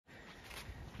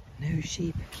No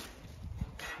sheep.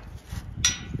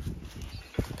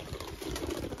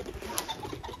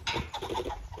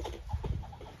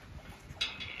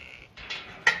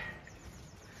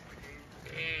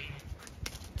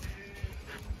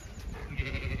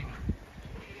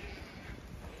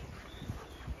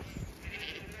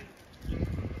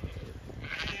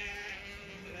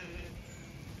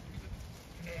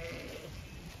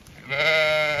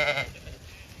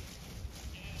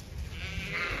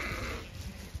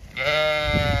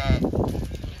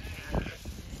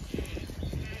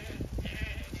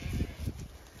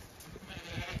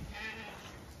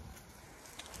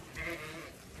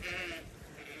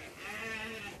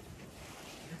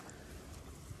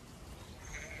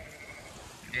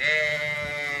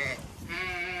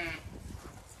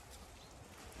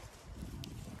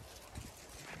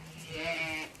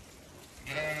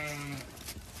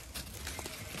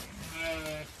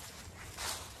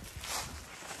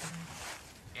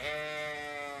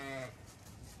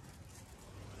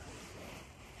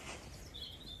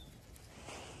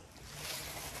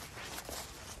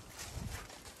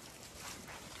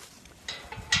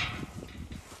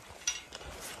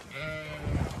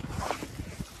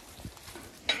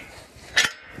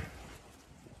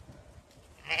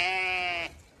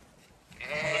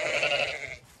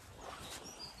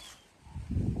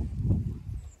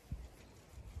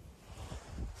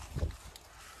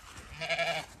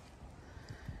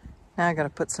 Now I gotta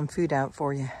put some food out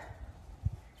for you.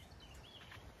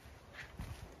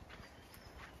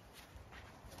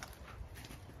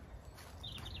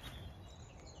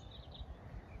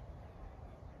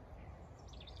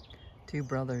 Two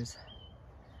brothers,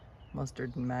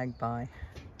 Mustard and Magpie.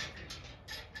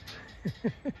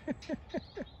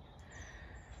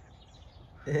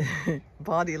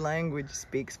 Body language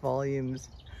speaks volumes.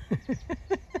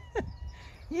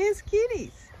 Yes,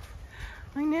 kitties.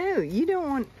 I know,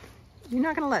 you're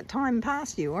not gonna let time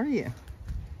pass you, are you?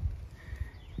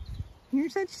 You're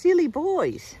such silly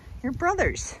boys. You're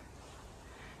brothers.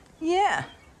 Yeah.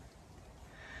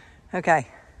 Okay.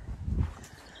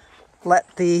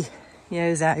 Let the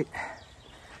ewes out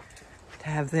to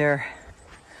have their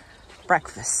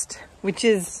breakfast, which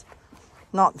is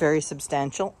not very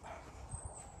substantial,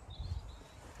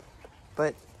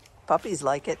 but puppies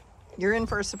like it. You're in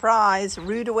for a surprise.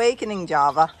 Rude awakening,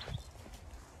 Java.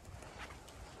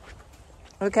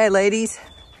 Okay, ladies.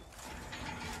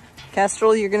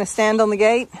 Kestrel, you're going to stand on the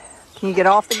gate. Can you get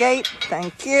off the gate?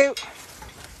 Thank you.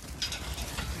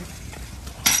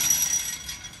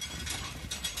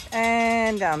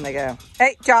 And down they go.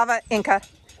 Hey, Java, Inca,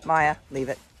 Maya, leave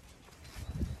it.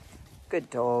 Good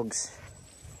dogs.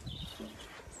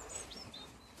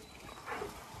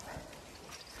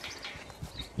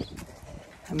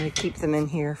 I'm going to keep them in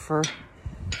here for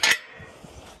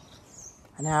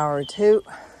an hour or two,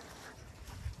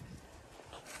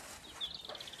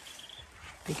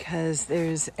 because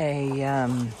there's a,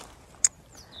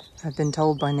 I've been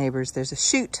told by neighbors, there's a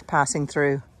chute passing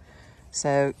through.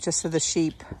 So just so the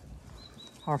sheep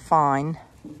are fine,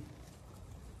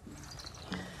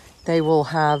 they will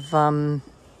have,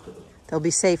 they'll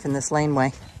be safe in this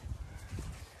laneway.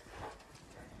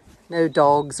 No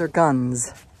dogs or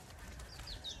guns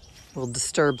will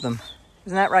disturb them.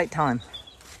 Isn't that right, Time?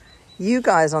 You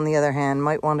guys, on the other hand,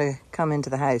 might want to come into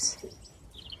the house.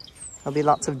 There'll be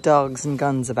lots of dogs and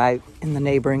guns about in the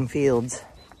neighboring fields.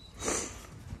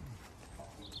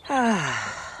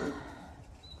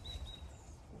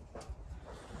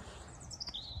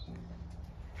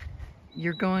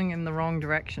 You're going in the wrong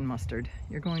direction, Mustard.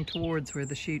 You're going towards where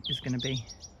the chute is going to be.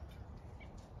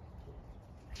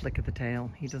 Look at the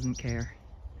tail. He doesn't care.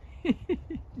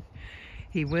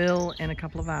 He will in a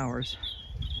couple of hours.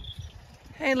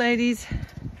 Hey, ladies.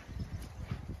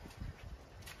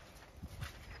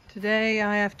 Today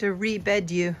I have to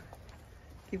rebed you,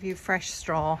 give you fresh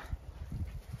straw,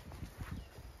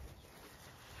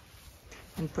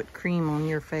 and put cream on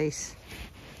your face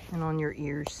and on your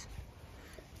ears.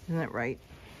 Isn't that right,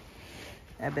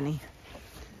 Ebony?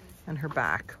 And her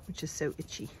back, which is so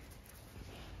itchy.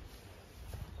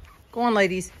 Go on,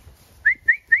 ladies.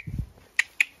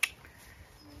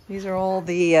 These are all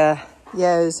the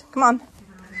ewes. Come on.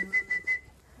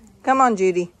 Come on,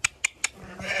 Judy.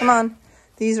 Come on.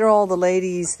 These are all the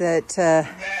ladies that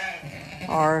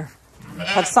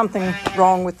have something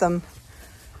wrong with them,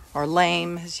 are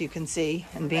lame, as you can see,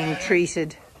 and being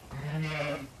treated.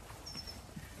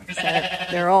 So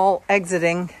they're all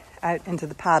exiting out into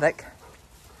the paddock.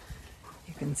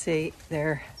 You can see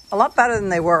they're a lot better than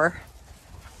they were.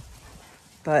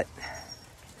 But,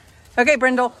 okay,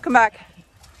 Brindle, come back.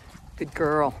 Good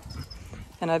girl.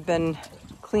 And I've been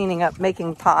cleaning up,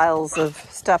 making piles of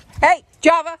stuff. Hey,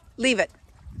 Java, leave it.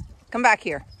 Come back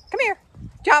here. Come here,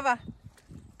 Java.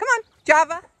 Come on,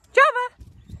 Java, Java.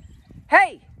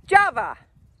 Hey, Java,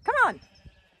 come on.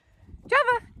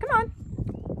 Java, come on.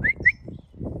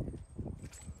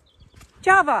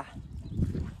 Java,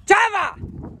 Java.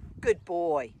 Good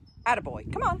boy.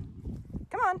 Attaboy. Come on,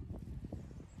 come on.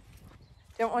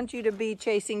 Don't want you to be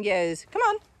chasing ewes. Come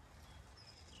on.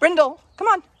 Brindle, come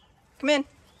on. Come in.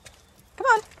 Come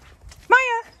on.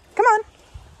 Maya, come on.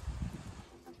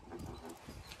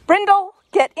 Brindle,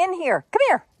 get in here. Come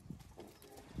here.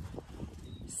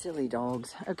 Silly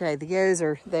dogs. Okay, the ewes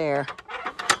are there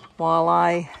while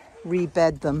I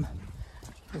rebed them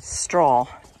with straw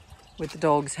with the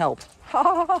dog's help.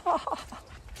 But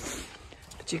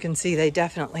you can see they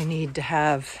definitely need to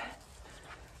have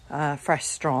fresh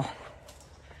straw.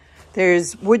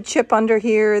 There's wood chip under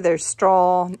here, there's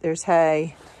straw, there's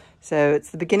hay. So it's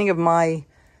the beginning of my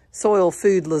soil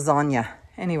food lasagna.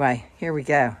 Anyway, here we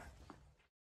go.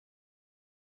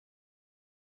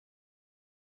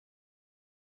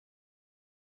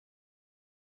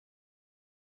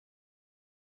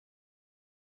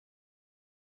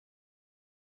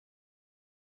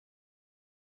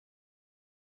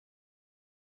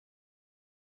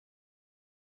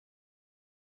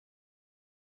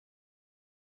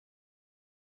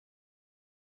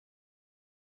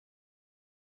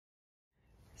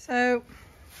 So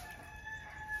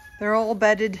they're all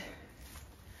bedded.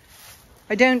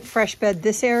 I don't fresh bed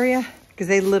this area because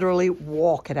they literally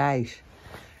walk it out,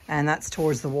 and that's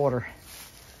towards the water.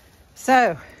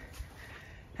 So,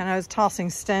 and I was tossing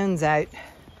stones out.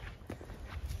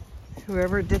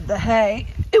 Whoever did the hay,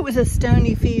 it was a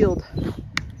stony field.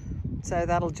 So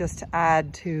that'll just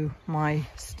add to my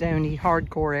stony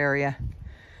hardcore area.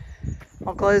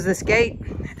 I'll close this gate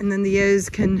and then the ewes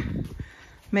can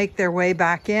make their way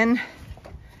back in.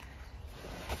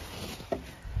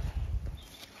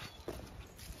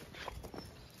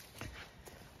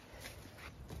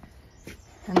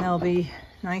 And they'll be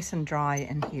nice and dry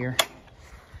in here.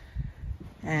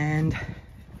 And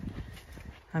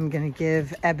I'm gonna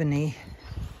give Ebony,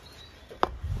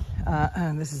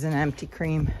 this is an empty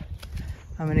cream.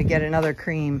 I'm gonna get another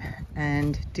cream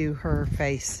and do her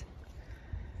face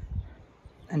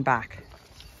and back.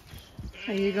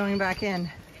 Are you going back in?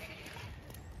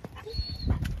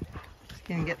 Just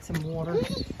gonna get some water.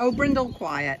 Oh, Brindle,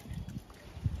 quiet.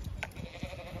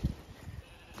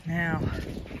 Now,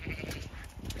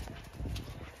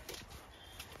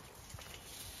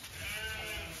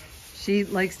 she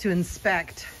likes to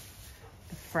inspect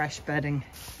the fresh bedding.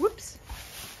 Whoops.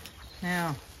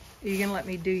 Now, are you gonna let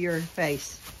me do your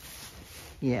face?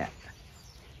 Yeah.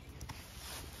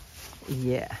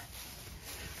 Yeah.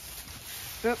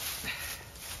 Oop.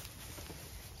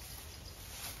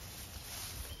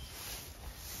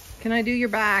 Can I do your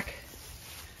back?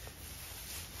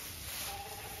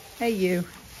 Hey, you.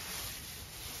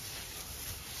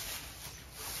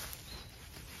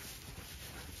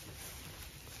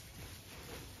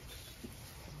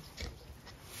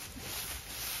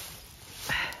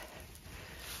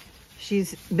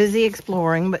 She's busy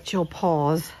exploring, but she'll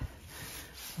pause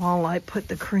while I put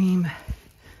the cream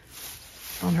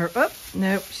on her. Oh,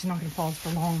 no, she's not gonna pause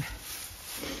for long.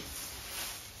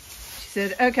 She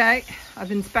said, okay,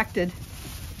 I've inspected.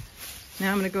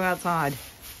 Now I'm gonna go outside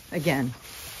again.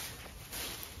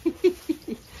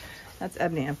 That's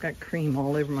Ebony. I've got cream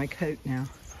all over my coat now.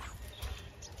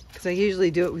 Because I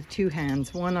usually do it with two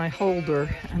hands. One, I hold her,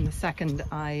 and the second,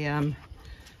 I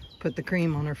put the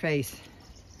cream on her face.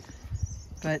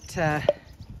 But,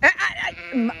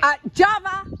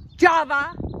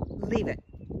 Java, leave it.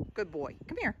 Good boy.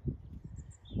 Come here.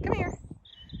 Come here.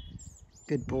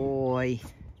 Good boy.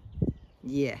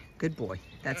 Yeah, good boy.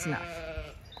 That's enough.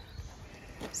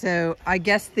 So I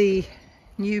guess the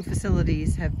new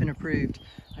facilities have been approved.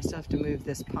 I still have to move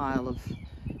this pile of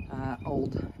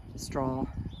old straw,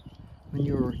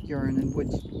 manure, urine, and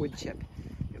wood chip.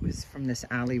 It was from this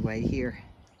alleyway here.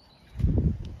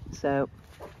 So,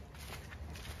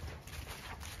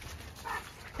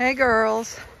 hey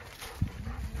girls,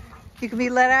 you can be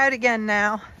let out again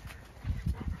now.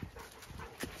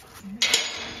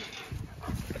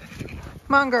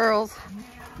 Come on, girls.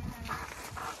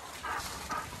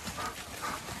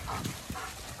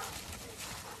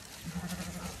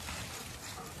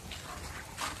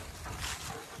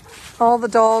 All the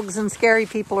dogs and scary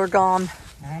people are gone.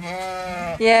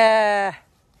 Yeah.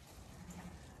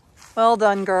 Well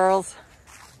done, girls.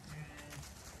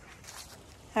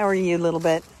 How are you, little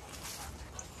bit?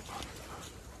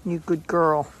 You good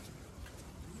girl.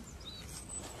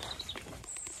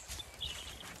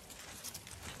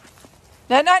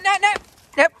 No, no, no, no.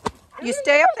 Nope. You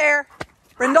stay up there.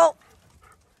 Brindle.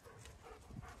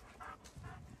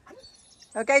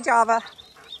 Okay, Java.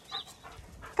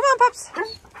 Come on, pups.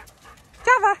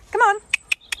 Java, come on.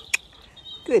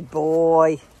 Good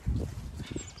boy.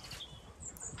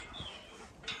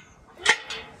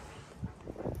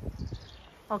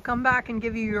 I'll come back and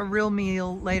give you your real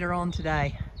meal later on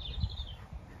today.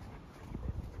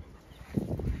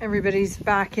 Everybody's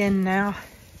back in now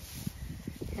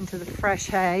into the fresh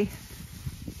hay.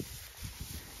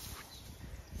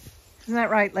 Isn't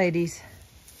that right, ladies?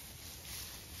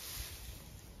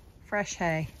 Fresh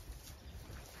hay.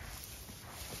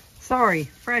 Sorry,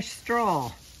 fresh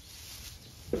straw.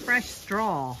 Fresh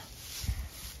straw.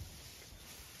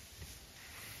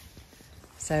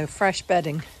 So fresh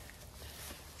bedding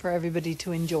for everybody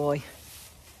to enjoy.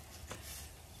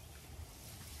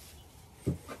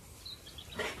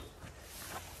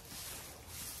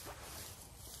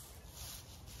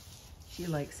 She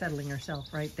likes settling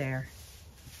herself right there.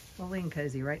 Lovely and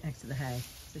cozy right next to the hay,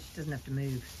 so she doesn't have to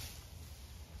move.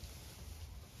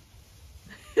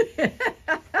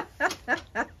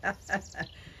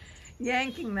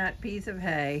 Yanking that piece of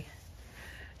hay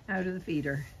out of the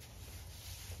feeder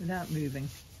without moving.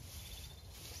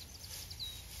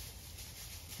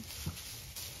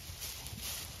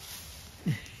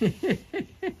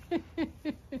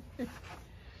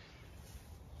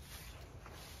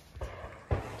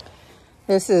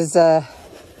 This is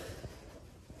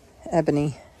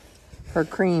Ebony. Her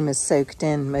cream is soaked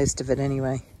in, most of it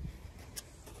anyway.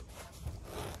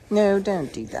 No,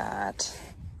 don't do that.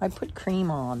 I put cream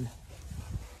on.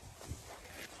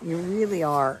 You really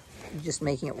are just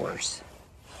making it worse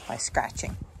by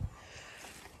scratching.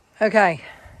 Okay,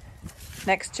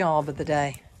 next job of the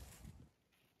day.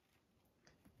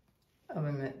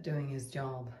 I'm doing his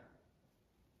job.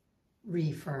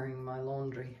 Refurring my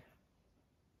laundry.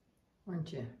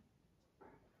 Aren't you?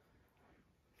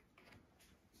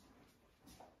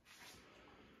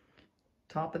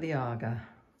 Top of the Aga.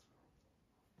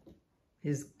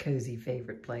 His cozy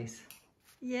favorite place.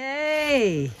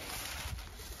 Yay!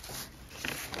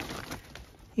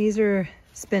 These are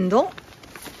spindle.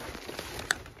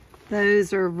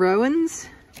 Those are rowans.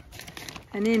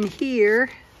 And in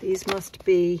here, these must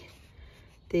be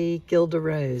the Gilda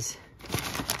rose.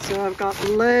 So I've got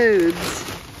loads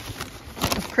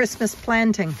of Christmas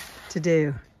planting to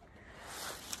do.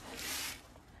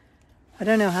 I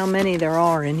don't know how many there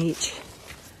are in each.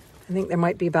 I think there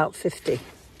might be about 50.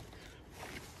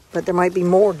 But there might be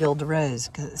more Gilda rose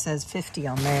because it says 50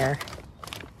 on there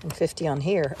and 50 on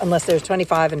here. Unless there's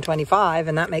 25 and 25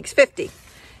 and that makes 50.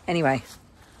 Anyway,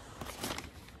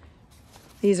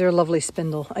 these are lovely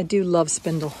spindle. I do love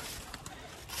spindle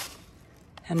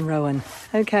and rowan.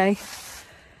 Okay,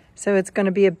 so it's going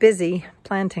to be a busy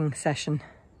planting session.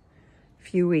 A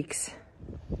few weeks.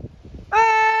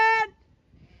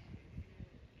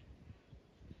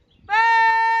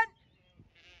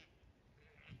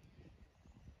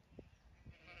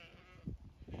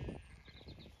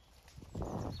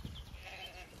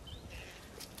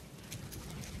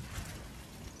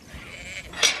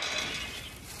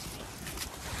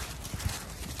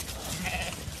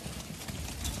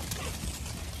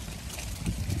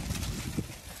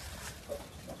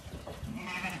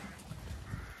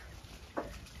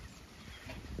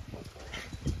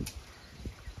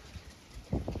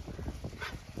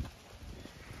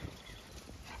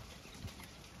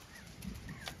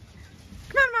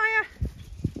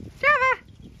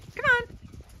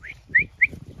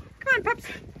 Pups.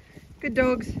 Good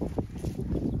dogs.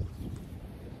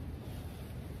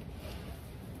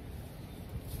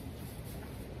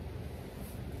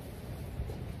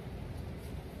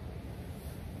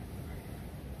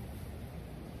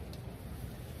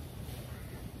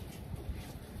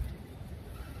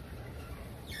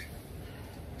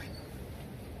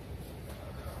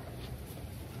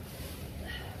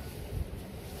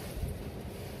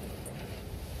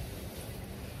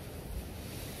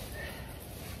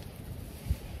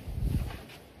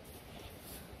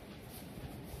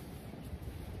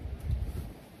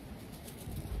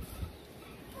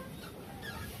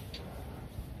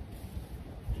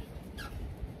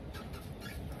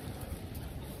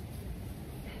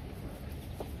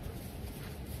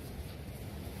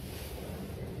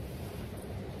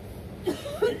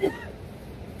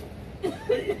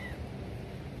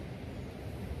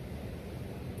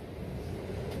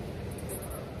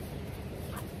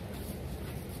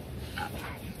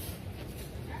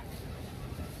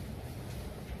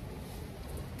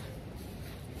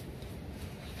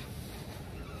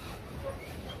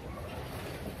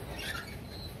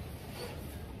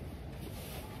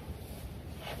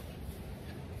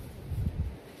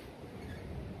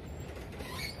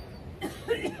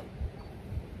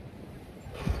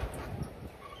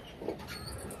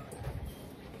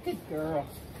 girl.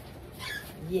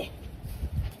 Yeah.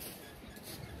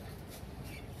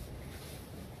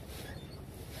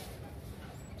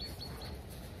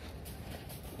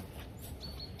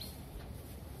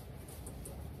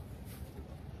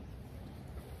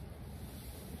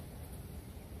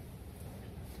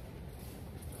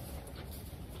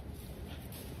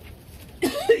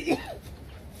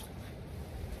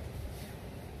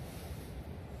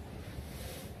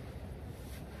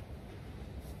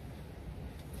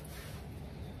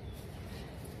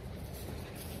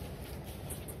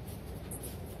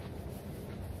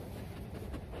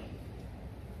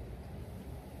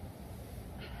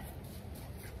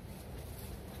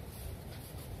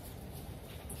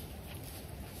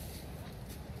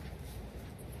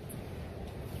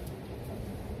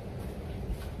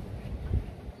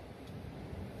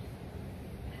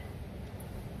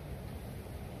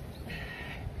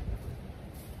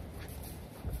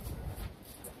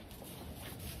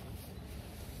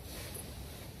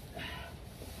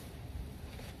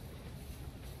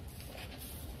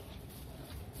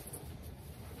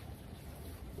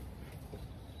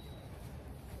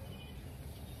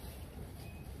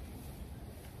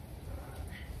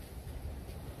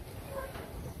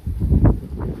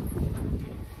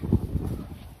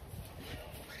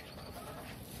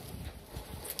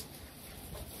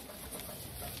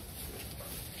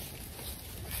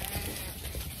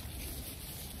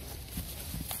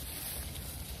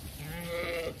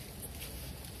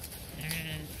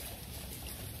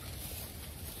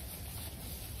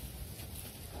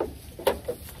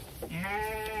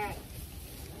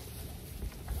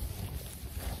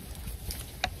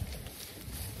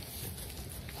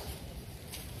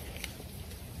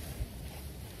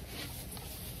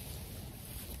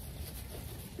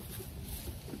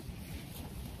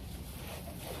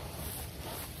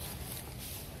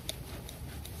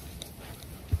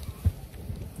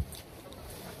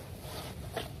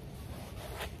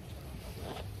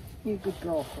 You good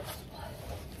girl.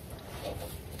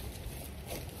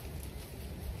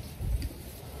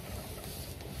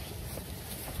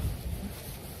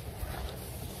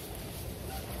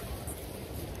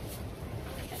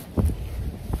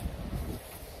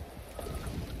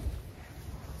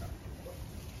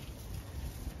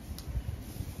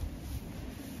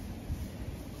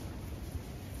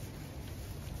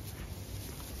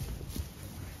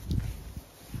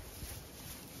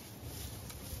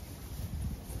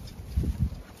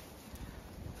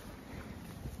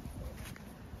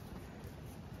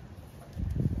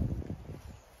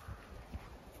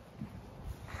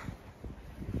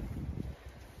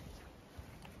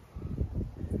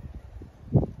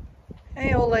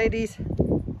 Hey, old ladies.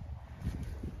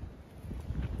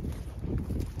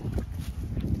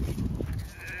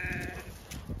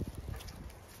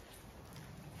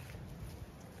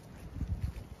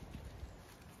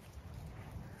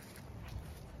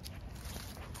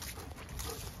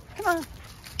 Come on.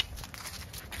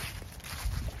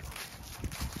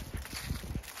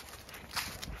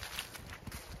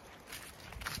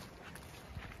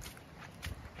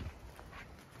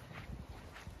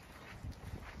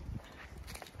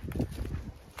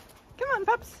 Come on,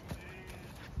 pups.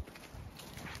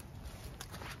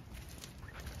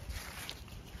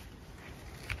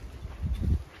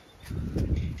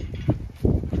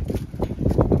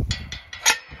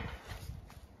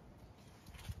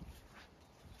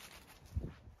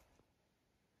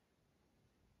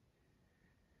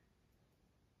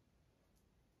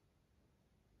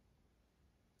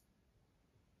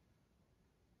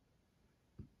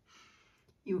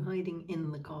 You hiding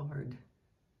in the cupboard.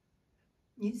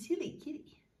 You silly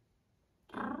kitty.